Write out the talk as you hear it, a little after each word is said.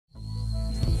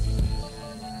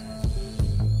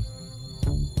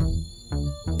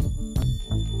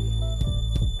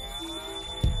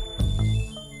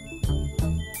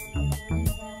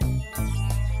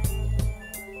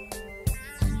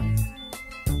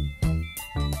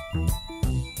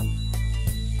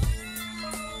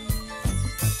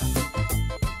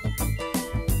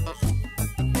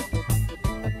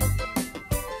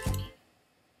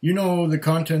You know, the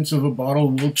contents of a bottle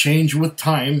will change with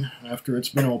time after it's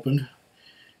been opened.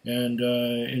 And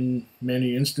in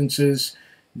many instances,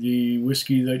 the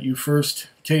whiskey that you first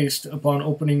taste upon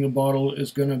opening the bottle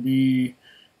is going to be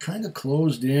kind of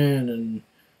closed in and,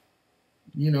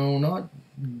 not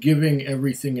giving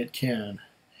everything it can.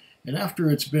 And after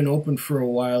it's been open for a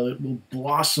while, it will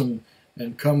blossom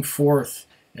and come forth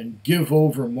and give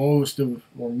over most of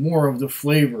or more of the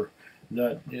flavor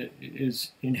that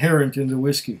is inherent in the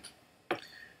whiskey.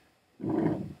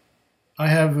 I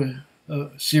have a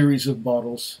series of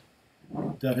bottles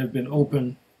that have been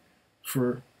open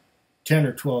for 10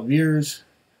 or 12 years.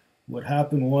 What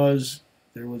happened was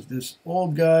there was this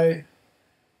old guy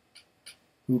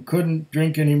who couldn't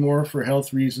drink anymore for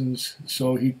health reasons,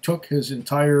 so he took his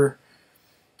entire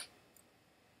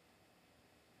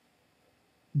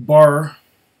bar,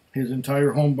 his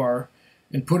entire home bar,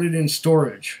 and put it in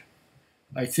storage.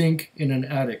 I think in an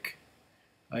attic.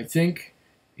 I think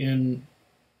in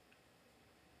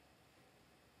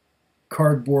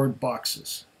cardboard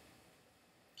boxes.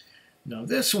 Now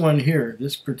this one here,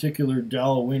 this particular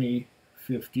Dalwhinnie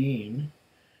 15,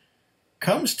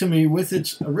 comes to me with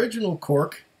its original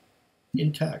cork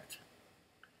intact.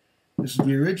 This is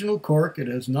the original cork. It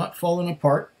has not fallen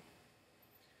apart.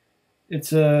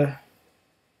 It's a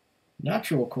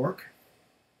natural cork.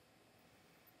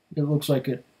 It looks like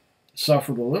it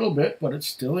suffered a little bit, but it's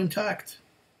still intact.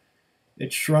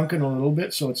 It's shrunken a little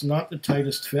bit, so it's not the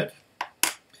tightest fit.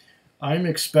 I'm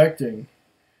expecting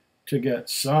to get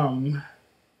some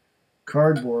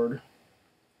cardboard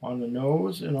on the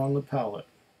nose and on the palate.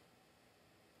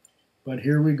 But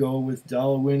here we go with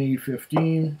Dalwhinnie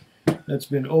 15 that's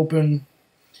been open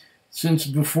since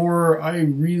before I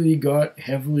really got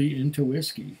heavily into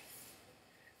whiskey.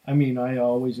 I mean, I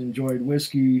always enjoyed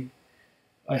whiskey.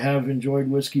 I have enjoyed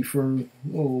whiskey for,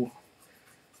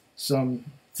 some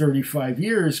 35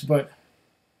 years, but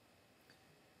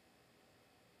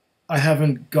I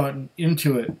haven't gotten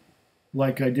into it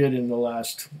like I did in the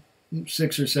last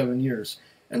 6 or 7 years.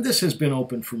 And this has been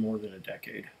open for more than a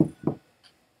decade.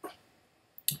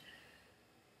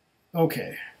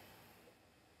 Okay.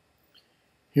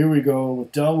 Here we go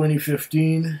with Dalwhinnie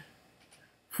 15,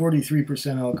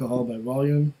 43% alcohol by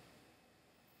volume.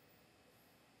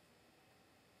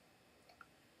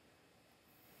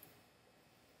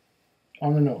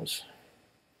 On the nose.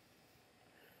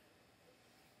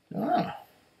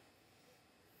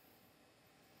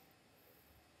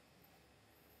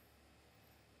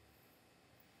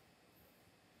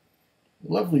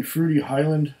 Lovely fruity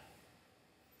Highland.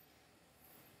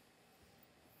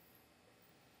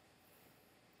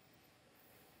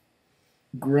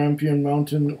 Grampian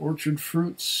Mountain orchard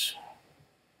fruits.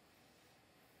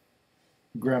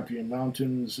 Grampian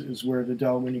Mountains is where the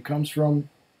Dalwhinnie comes from.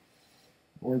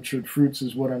 Orchard fruits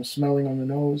is what I'm smelling on the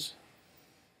nose.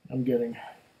 I'm getting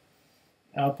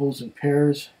apples and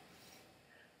pears.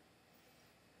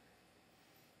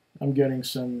 I'm getting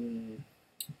some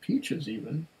peaches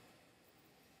even.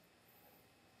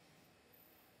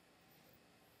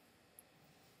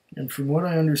 And from what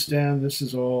I understand, this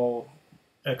is all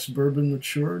ex-bourbon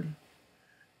matured.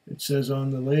 It says on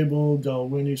the label,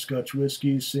 Dalwhinnie Scotch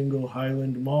whiskey, single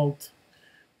Highland malt,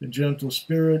 the gentle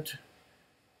spirit,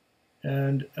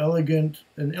 and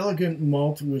an elegant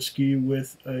malt whiskey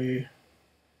with a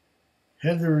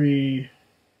heathery,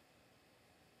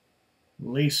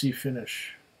 lacy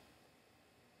finish.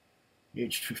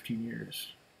 Aged 15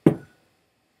 years.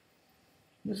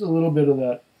 There's a little bit of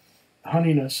that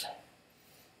honeyness.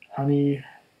 Honey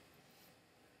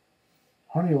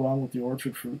along with the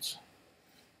orchard fruits.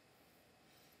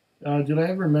 Did I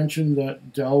ever mention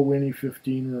that Dalwhinnie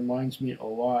 15 reminds me a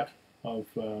lot of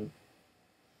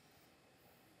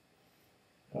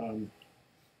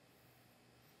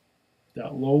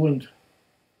that Lowland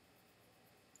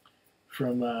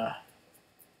from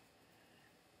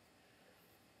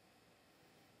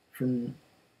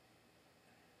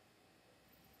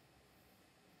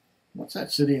what's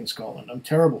that city in Scotland? I'm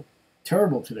terrible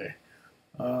today.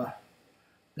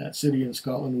 That city in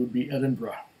Scotland would be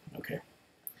Edinburgh. Okay.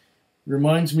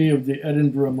 Reminds me of the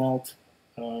Edinburgh malt,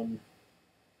 of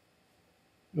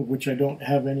which I don't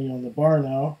have any on the bar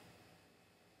now,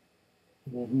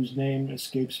 whose name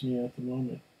escapes me at the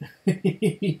moment.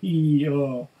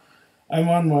 Oh, I'm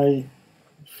on my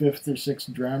 5th or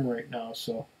 6th dram right now,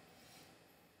 so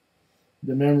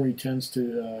the memory tends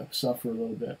to suffer a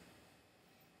little bit.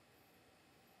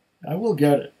 I will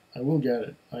get it.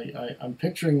 I'm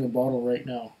picturing the bottle right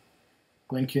now.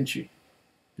 Glenkinchie.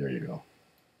 There you go.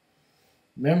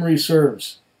 Memory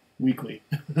serves weekly.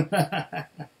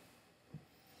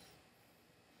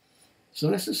 So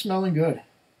this is smelling good.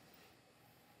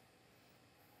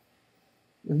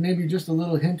 with maybe just a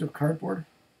little hint of cardboard.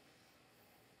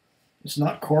 It's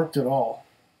not corked at all.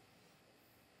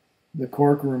 The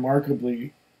cork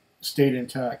remarkably stayed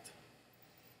intact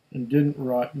and didn't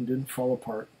rot and didn't fall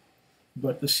apart.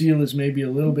 But the seal is maybe a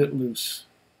little bit loose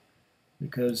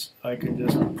because I could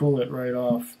just pull it right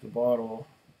off the bottle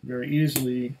very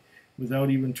easily without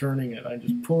even turning it. I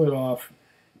just pull it off.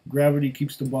 Gravity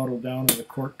keeps the bottle down and the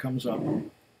cork comes up.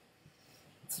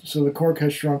 So the cork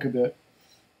has shrunk a bit.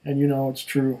 And you know it's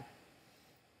true.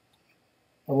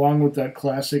 Along with that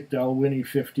classic Dalwhinnie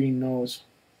 15 nose,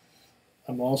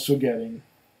 I'm also getting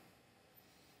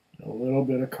a little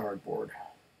bit of cardboard.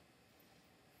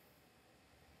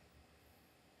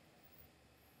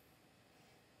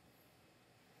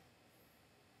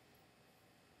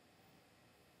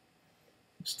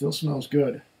 It still smells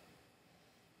good,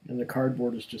 and the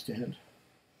cardboard is just a hint.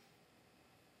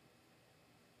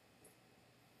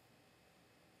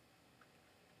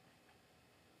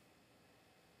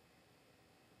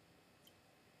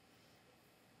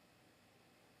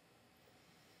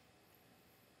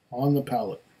 On the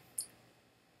palate.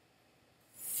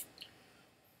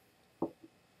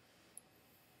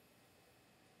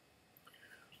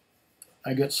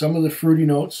 I get some of the fruity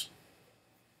notes,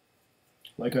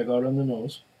 like I got on the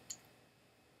nose.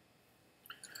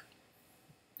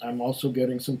 I'm also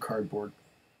getting some cardboard.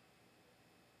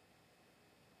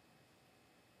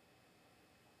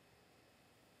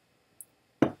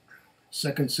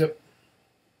 Second sip.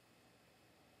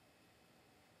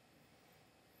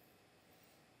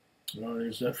 Oh,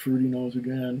 there's that fruity nose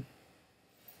again.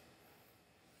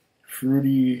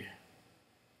 Fruity,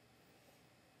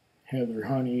 heather,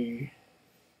 honey.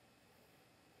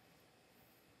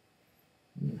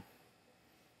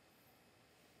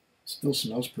 Still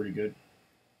smells pretty good.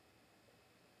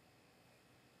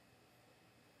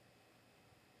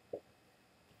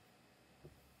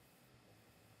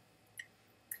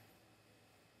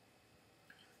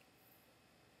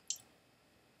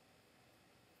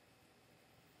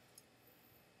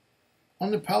 On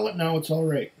the palate now, it's all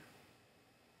right.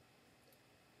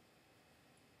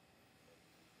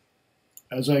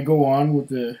 As I go on with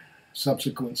the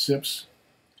subsequent sips,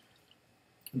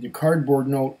 the cardboard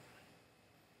note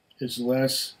is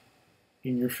less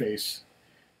in your face.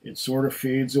 It sort of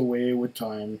fades away with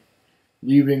time,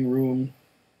 leaving room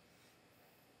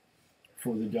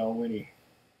for the Dalwhinnie.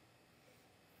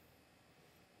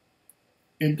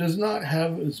 It does not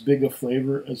have as big a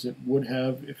flavor as it would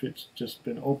have if it's just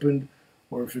been opened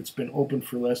or if it's been opened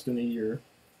for less than a year.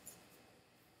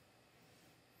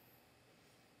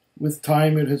 With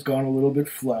time, it has gone a little bit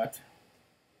flat.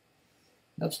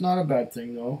 That's not a bad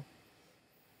thing, though,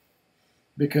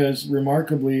 because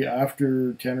remarkably,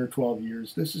 after 10 or 12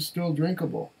 years, this is still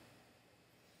drinkable,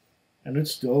 and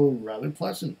it's still rather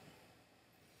pleasant.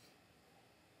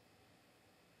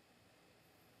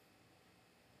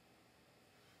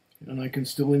 And I can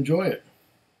still enjoy it.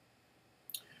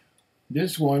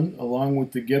 This one, along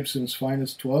with the Gibson's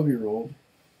Finest 12-year-old,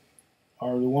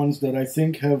 are the ones that I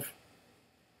think have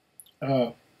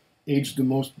aged the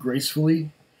most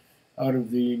gracefully out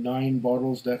of the 9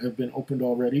 bottles that have been opened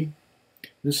already.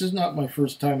 This is not my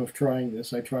first time of trying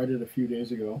this. I tried it a few days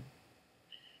ago.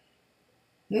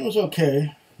 It was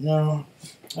okay. Now,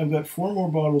 I've got 4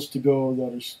 more bottles to go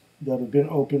that have been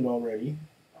opened already.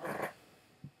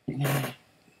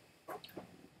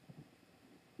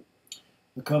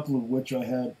 A couple of which I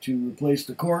had to replace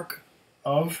the cork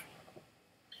of,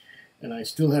 and I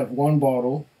still have 1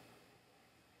 bottle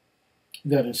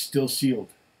that is still sealed.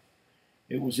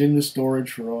 It was in the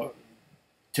storage for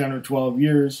 10 or 12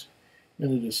 years,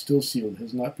 and it is still sealed,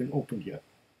 has not been opened yet.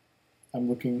 I'm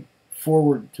looking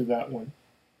forward to that one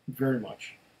very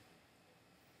much.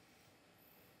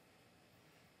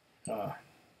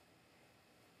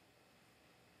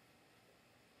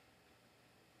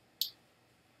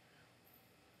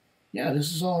 Yeah,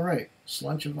 this is all right.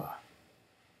 Slanchava.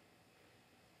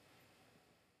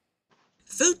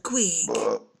 Food Quig.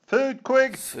 Food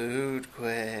Quig. Food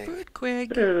Quig. Food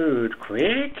Quig. Food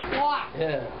Quig.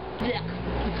 Yeah.